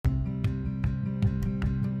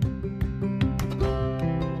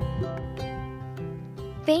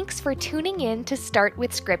Thanks for tuning in to Start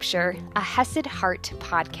with Scripture, a Hesed Heart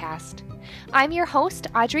podcast. I'm your host,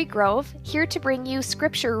 Audrey Grove, here to bring you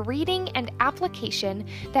scripture reading and application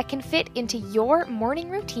that can fit into your morning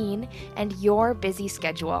routine and your busy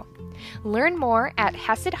schedule. Learn more at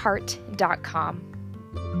HesedHeart.com.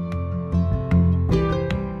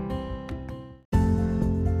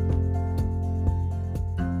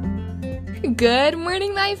 Good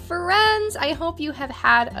morning, my friends. I hope you have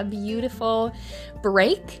had a beautiful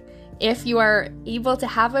break. If you are able to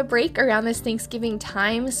have a break around this Thanksgiving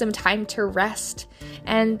time, some time to rest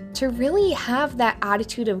and to really have that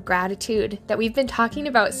attitude of gratitude that we've been talking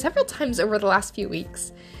about several times over the last few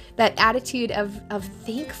weeks. That attitude of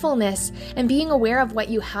thankfulness and being aware of what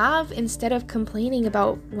you have instead of complaining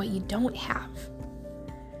about what you don't have.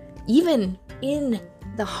 Even in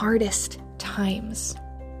the hardest times,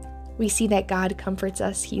 we see that God comforts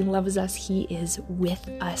us, He loves us, He is with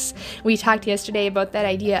us. We talked yesterday about that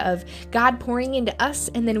idea of God pouring into us,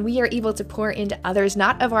 and then we are able to pour into others,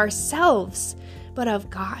 not of ourselves, but of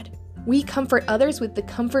God. We comfort others with the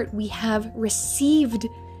comfort we have received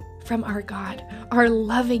from our God, our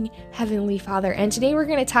loving Heavenly Father. And today we're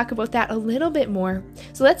going to talk about that a little bit more.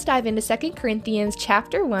 So let's dive into 2 Corinthians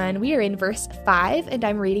chapter 1. We are in verse 5, and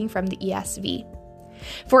I'm reading from the ESV.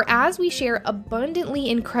 For as we share abundantly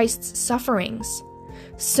in Christ's sufferings,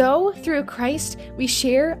 so through Christ we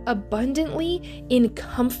share abundantly in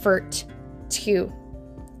comfort too.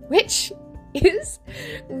 Which is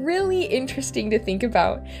really interesting to think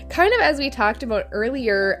about. Kind of as we talked about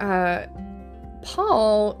earlier,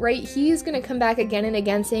 Paul, right? He's going to come back again and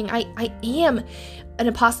again saying, I am an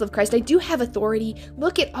apostle of Christ. I do have authority.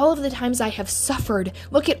 Look at all of the times I have suffered.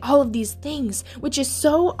 Look at all of these things, which is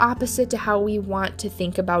so opposite to how we want to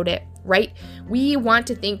think about it, right? We want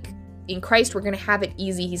to think in Christ, we're going to have it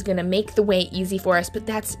easy. He's going to make the way easy for us, but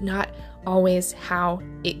that's not always how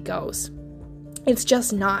it goes. It's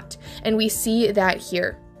just not. And we see that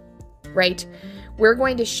here, right? We're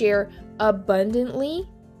going to share abundantly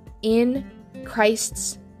in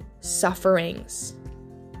Christ's sufferings.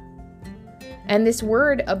 And this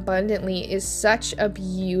word abundantly is such a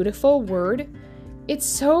beautiful word.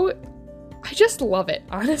 I just love it,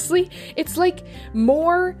 honestly. It's like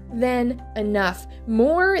more than enough,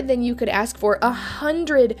 more than you could ask for,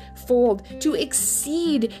 100-fold, to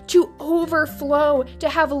exceed, to overflow, to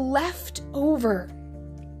have left over.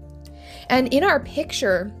 And in our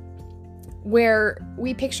picture, where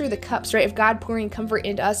we picture the cups, right, of God pouring comfort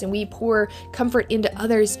into us and we pour comfort into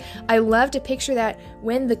others, I love to picture that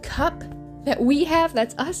when the cup that we have,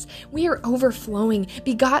 that's us, we are overflowing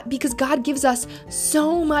because God gives us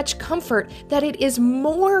so much comfort that it is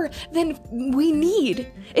more than we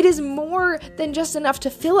need. It is more than just enough to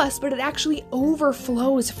fill us, but it actually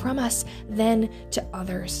overflows from us then to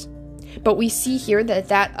others. But we see here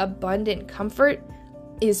that abundant comfort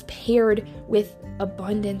is paired with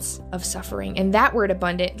abundance of suffering. And that word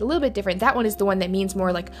abundant, a little bit different. That one is the one that means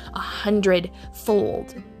more like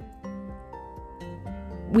 100-fold.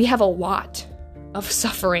 We have a lot of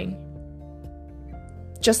suffering,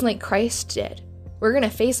 just like Christ did. We're going to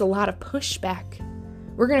face a lot of pushback.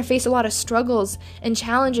 We're going to face a lot of struggles and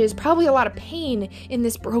challenges, probably a lot of pain in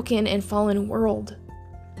this broken and fallen world.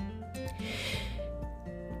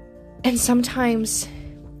 And sometimes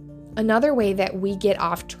another way that we get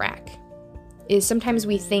off track is sometimes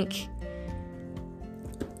we think,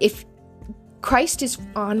 if Christ is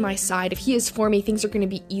on my side, if He is for me, things are going to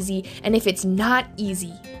be easy. And if it's not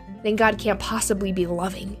easy, then God can't possibly be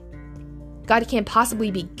loving. God can't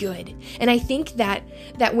possibly be good. And I think that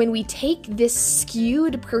when we take this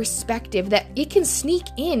skewed perspective, that it can sneak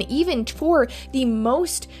in even for the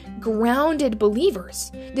most grounded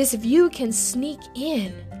believers. This view can sneak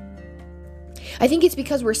in. I think it's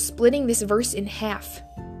because we're splitting this verse in half.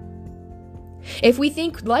 If we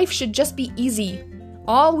think life should just be easy,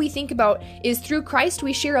 all we think about is through Christ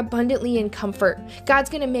we share abundantly in comfort. God's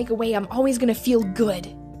going to make a way. I'm always going to feel good.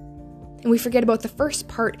 And we forget about the first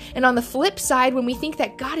part. And on the flip side, when we think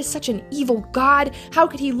that God is such an evil God, how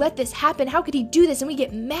could He let this happen? How could He do this? And we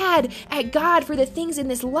get mad at God for the things in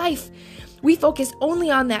this life. We focus only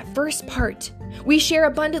on that first part. We share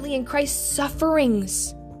abundantly in Christ's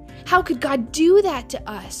sufferings. How could God do that to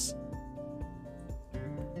us?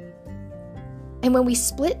 And when we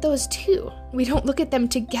split those two, we don't look at them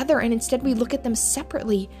together, and instead we look at them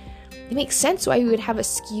separately. It makes sense why we would have a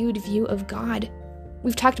skewed view of God.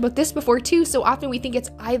 We've talked about this before too. So often we think it's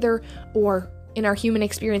either or in our human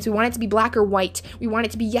experience. We want it to be black or white. We want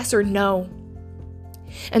it to be yes or no.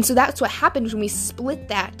 And so that's what happens when we split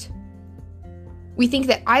that. We think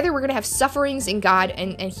that either we're going to have sufferings in God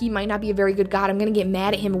and He might not be a very good God. I'm going to get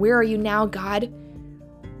mad at Him. Where are you now, God?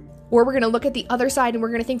 Or we're going to look at the other side and we're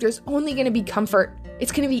going to think there's only going to be comfort.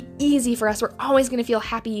 It's going to be easy for us. We're always going to feel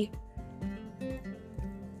happy.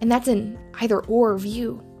 And that's an either or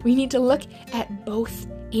view. We need to look at both,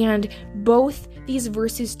 and both these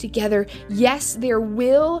verses together. Yes, there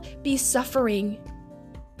will be suffering,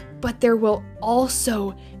 but there will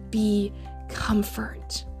also be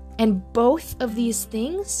comfort. And both of these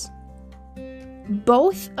things,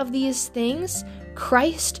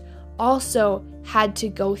 Christ also had to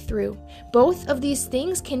go through. Both of these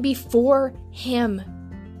things can be for him.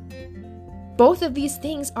 Both of these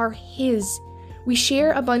things are his. We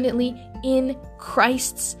share abundantly in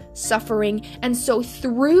Christ's suffering, and so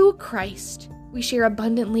through Christ, we share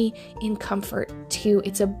abundantly in comfort too.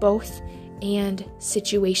 It's a both and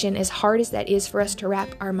situation, as hard as that is for us to wrap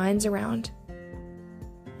our minds around.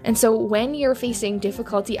 And so when you're facing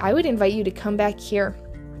difficulty, I would invite you to come back here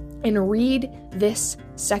and read this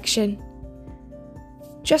section.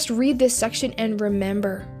 Just read this section and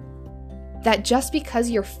remember that just because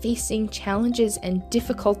you're facing challenges and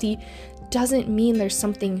difficulty doesn't mean there's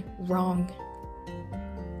something wrong.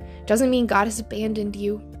 Doesn't mean God has abandoned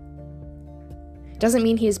you. Doesn't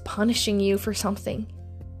mean he is punishing you for something.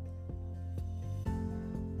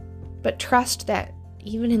 But trust that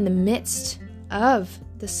even in the midst of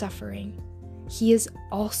the suffering, he is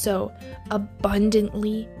also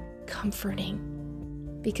abundantly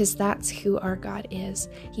comforting, because that's who our God is.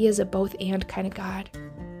 He is a both and kind of God.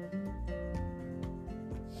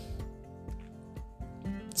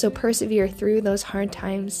 So persevere through those hard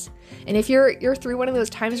times. And if you're through one of those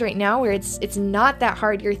times right now where it's not that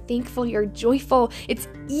hard, you're thankful, you're joyful, it's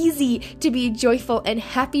easy to be joyful and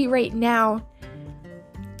happy right now,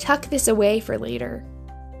 tuck this away for later.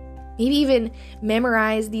 Maybe even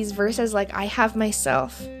memorize these verses like I have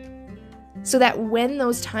myself, so that when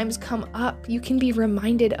those times come up, you can be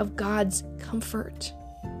reminded of God's comfort.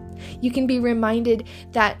 You can be reminded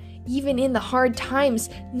that even in the hard times,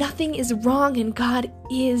 nothing is wrong and God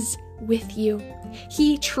is with you.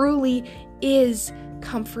 He truly is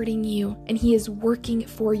comforting you, and he is working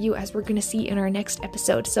for you, as we're going to see in our next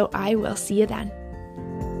episode. So I will see you then.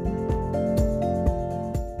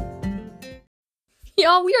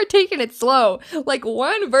 Y'all, we are taking it slow, like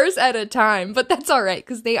one verse at a time, but that's all right,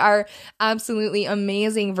 because they are absolutely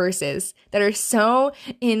amazing verses that are so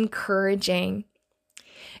encouraging.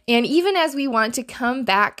 And even as we want to come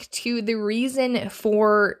back to the reason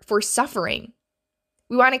for suffering,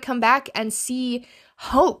 we want to come back and see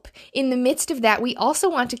hope in the midst of that. We also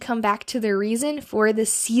want to come back to the reason for the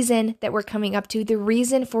season that we're coming up to, the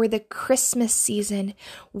reason for the Christmas season,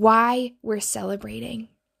 why we're celebrating,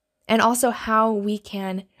 and also how we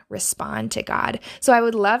can respond to God. So I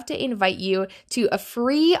would love to invite you to a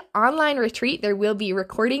free online retreat. There will be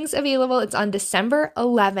recordings available. It's on December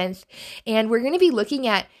 11th. And we're going to be looking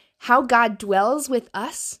at how God dwells with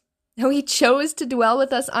us, how he chose to dwell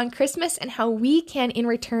with us on Christmas, and how we can in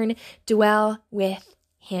return dwell with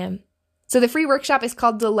him. So the free workshop is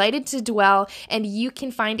called Delighted to Dwell, and you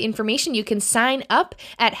can find information. You can sign up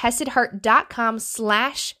at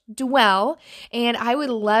hesedheart.com/dwell, and I would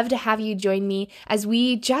love to have you join me as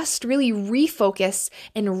we just really refocus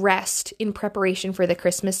and rest in preparation for the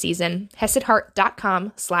Christmas season.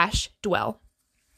 hesedheart.com/dwell.